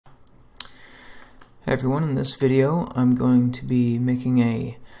Hey everyone, in this video I'm going to be making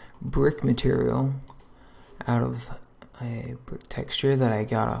a brick material out of a brick texture that I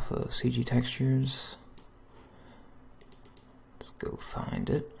got off of CG Textures. Let's go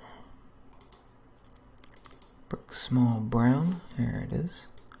find it. Brick small brown, there it is.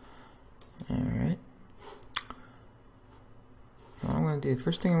 Alright. What I'm going to do,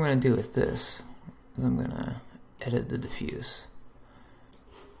 first thing I'm going to do with this is I'm going to edit the diffuse.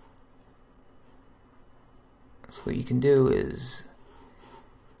 So what you can do is,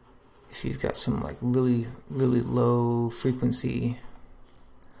 if you've got some like really low frequency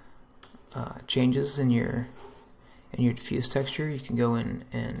changes in your diffuse texture, you can go in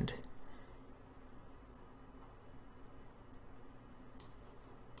and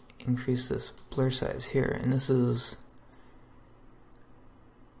increase this blur size here. And this is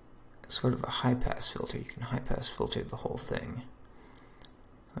sort of a high pass filter. You can high pass filter the whole thing.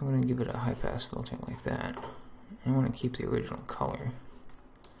 So I'm going to give it a high pass filter like that. I want to keep the original color.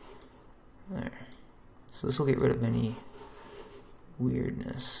 There. So this will get rid of any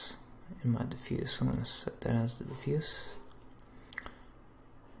weirdness in my diffuse. So I'm going to set that as the diffuse.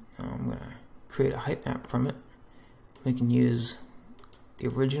 Now I'm going to create a height map from it. We can use the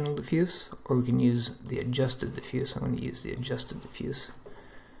original diffuse, or we can use the adjusted diffuse. I'm going to use the adjusted diffuse.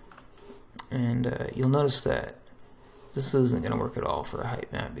 And you'll notice that this isn't going to work at all for a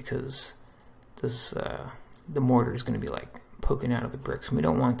height map, because this the mortar is going to be like poking out of the bricks, and we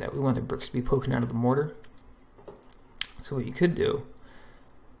don't want that. We want the bricks to be poking out of the mortar. So what you could do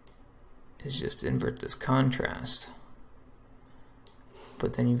is just invert this contrast,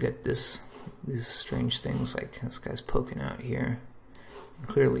 but then you've got these strange things like this guy's poking out here, and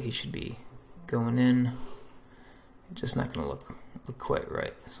clearly he should be going in. It's just not going to look quite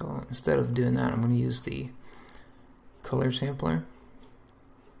right. So instead of doing that, I'm going to use the color sampler.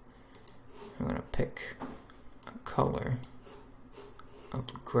 I'm going to pick a color of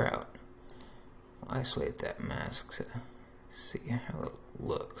the grout. I'll isolate that mask to see how it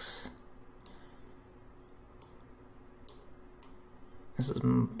looks. This is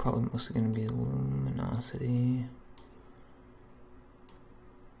probably mostly going to be luminosity.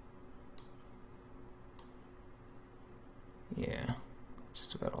 Yeah,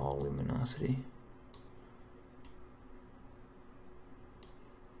 just about all luminosity.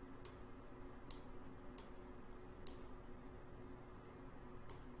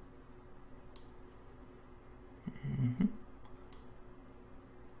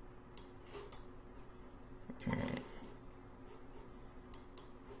 Alright.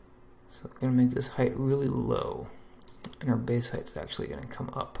 So I'm going to make this height really low, and our base height's actually going to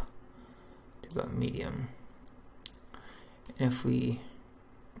come up to about medium. And if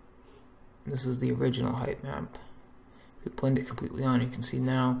this is the original height map, if we blend it completely on, you can see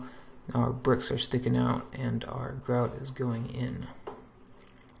now our bricks are sticking out and our grout is going in.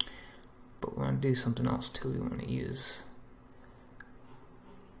 But we want to do something else too. We want to use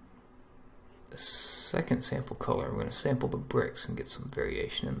the second sample color. We're going to sample the bricks and get some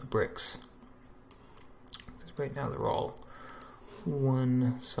variation in the bricks. Because right now they're all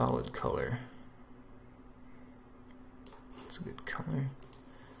one solid color. It's a good color.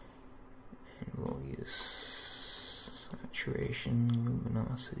 And we'll use saturation,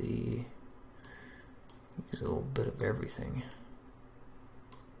 luminosity, use a little bit of everything.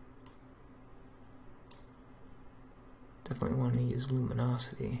 Definitely want to use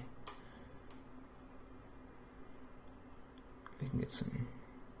luminosity. We can get some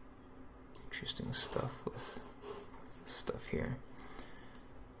interesting stuff with this stuff here.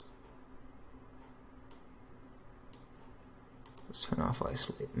 Let's turn off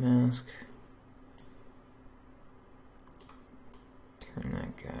isolate mask. Turn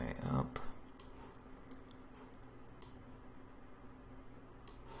that guy up.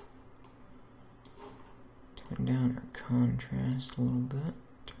 Turn down our contrast a little bit.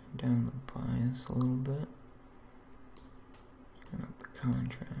 Turn down the bias a little bit. Turn up the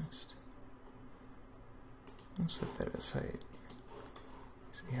contrast. I'll set that as height.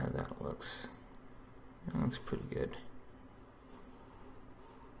 See how that looks. That looks pretty good.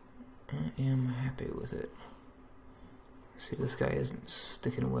 I am happy with it. See, this guy isn't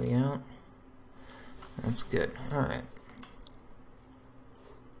sticking way out. That's good. Alright.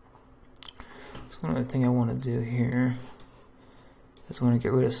 So one other thing I want to do here is I want to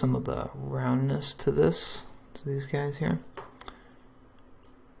get rid of some of the roundness to these guys here.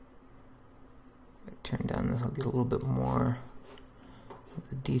 If I turn down this, I'll get a little bit more of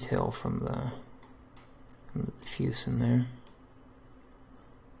the detail from the diffuse in there.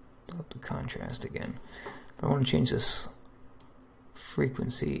 Up the contrast again. If I want to change this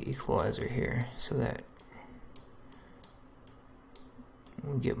frequency equalizer here so that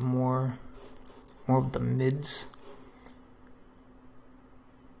we get more of the mids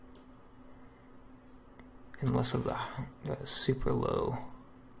and less of the super low.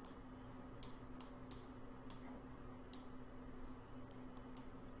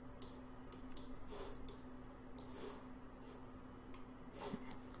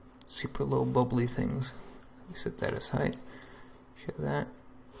 Super low bubbly things. We set that as height. Show that.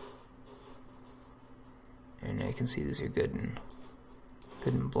 And now you can see these are good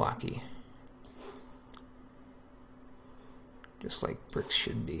and blocky. Just like bricks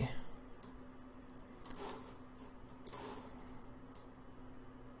should be.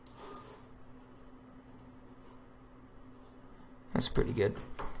 That's pretty good.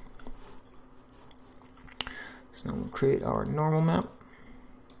 So now we'll create our normal map.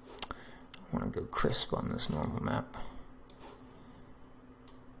 I want to go crisp on this normal map.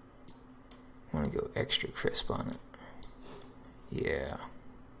 I want to go extra crisp on it. Yeah.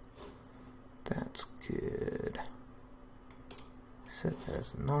 That's good. Set that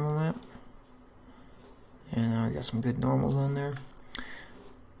as a normal map. And now we got some good normals on there.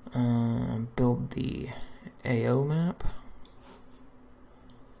 Build the AO map.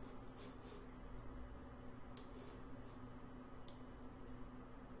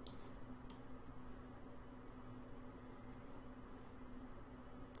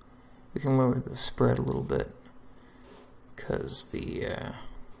 We can lower the spread a little bit because these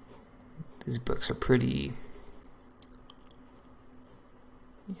bricks are pretty.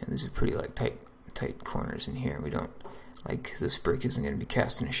 Yeah, these are pretty like tight corners in here. We don't like this brick isn't going to be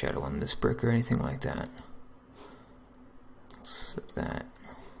casting a shadow on this brick or anything like that. Set that.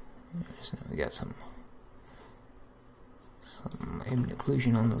 So now we got some ambient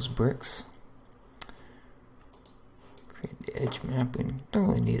occlusion on those bricks. Create the edge map. We don't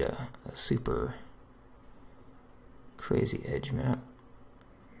really need a super crazy edge map.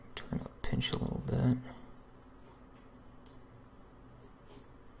 Turn up pinch a little bit.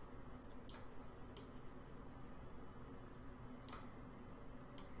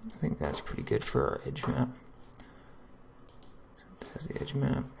 I think that's pretty good for our edge map. So there's the edge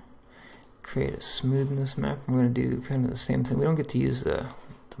map. Create a smoothness map. We're going to do kind of the same thing. We don't get to use the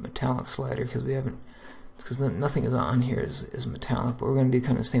metallic slider because we haven't. Because nothing is on here is metallic, but we're going to do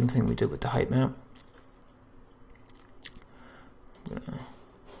kind of the same thing we did with the height map. I'm going to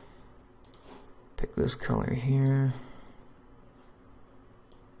pick this color here.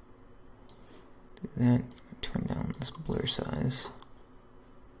 Do that. Turn down this blur size.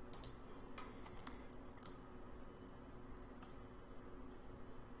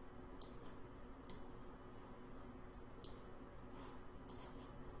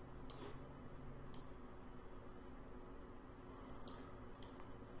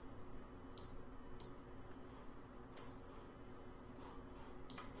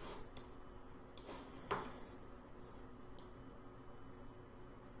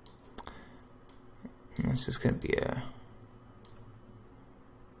 This is going to be a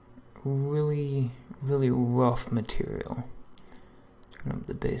really rough material. Turn up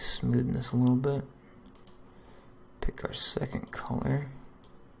the base smoothness a little bit. Pick our second color.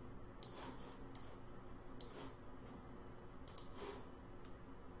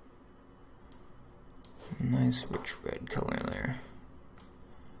 Nice rich red color there.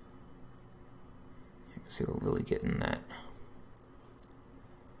 You can see we're really getting that.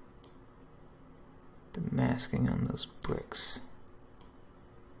 The masking on those bricks.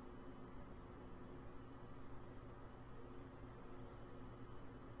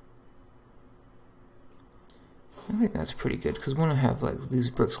 I think that's pretty good because we want to have like these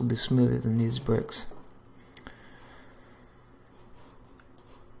bricks will be smoother than these bricks.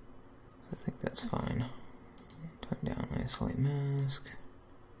 I think that's fine. Turn down isolate mask.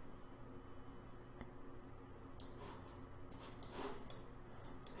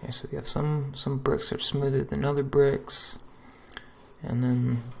 Okay, so we have some bricks are smoother than other bricks, and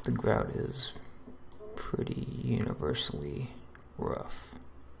then the grout is pretty universally rough.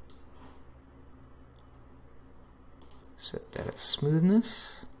 Set that as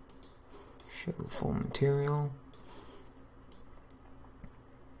smoothness. Show the full material.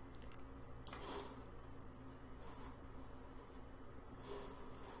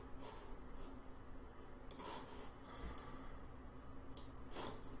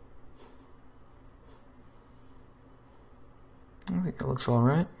 I think that looks all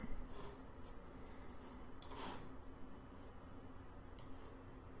right.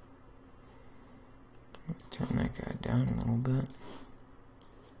 Turn that guy down a little bit.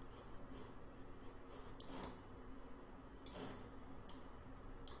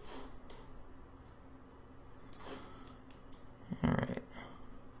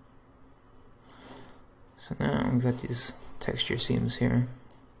 So now we've got these texture seams here.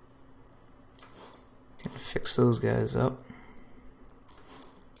 Gonna fix those guys up.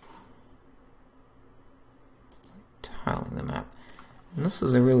 Tiling the map. And this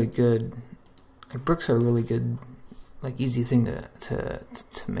is a really good, like, bricks are a really good, like, easy thing to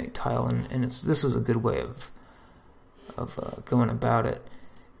make tile, and this is a good way of going about it,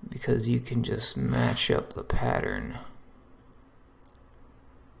 because you can just match up the pattern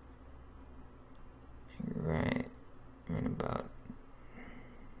right about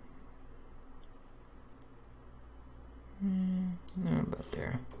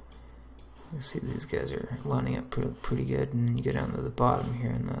there. You see these guys are lining up pretty good, and then you go down to the bottom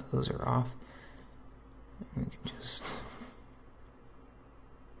here, and those are off. And we can just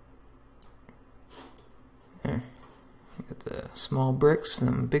there. We got the small bricks,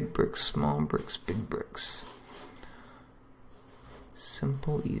 then big bricks, small bricks, big bricks.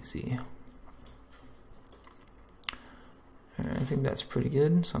 Simple, easy. Alright, I think that's pretty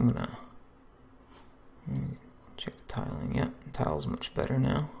good, so I'm gonna check the tiling. Yep, the tile's much better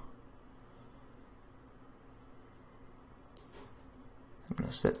now. I'm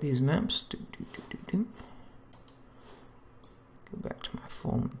gonna set these maps. Go back to my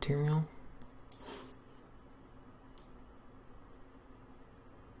full material.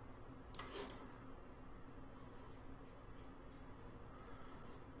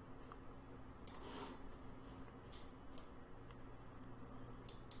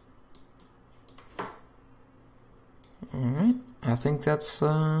 Alright, I think that's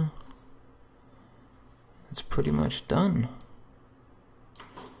pretty much done.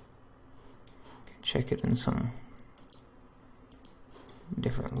 Check it in some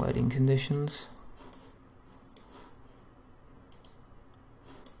different lighting conditions.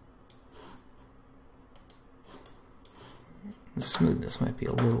 The smoothness might be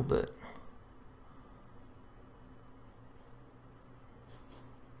a little bit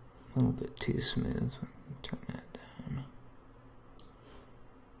too smooth. Turn that down.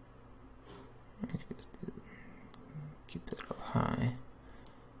 Keep that up high.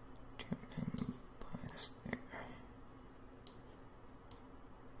 Turn down the bias there.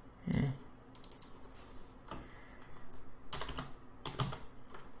 Yeah.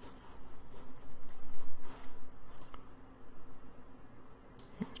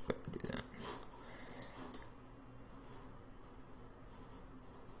 Here's better to do that.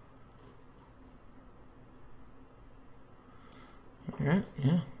 Alright,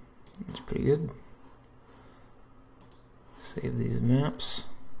 yeah, that's pretty good. Save these maps.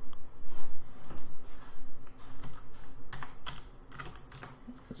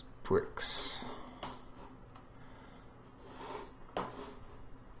 As bricks. And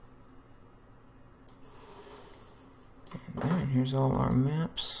there, here's all our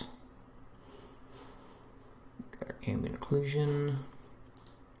maps. Got our ambient occlusion.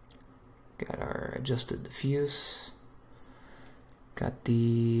 Got our adjusted diffuse. Got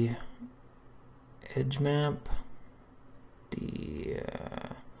the edge map, the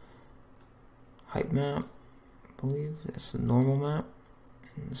height map, I believe that's the normal map,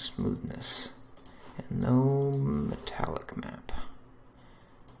 and the smoothness, and no metallic map.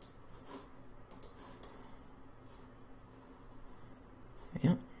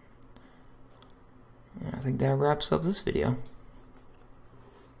 Yep. And I think that wraps up this video.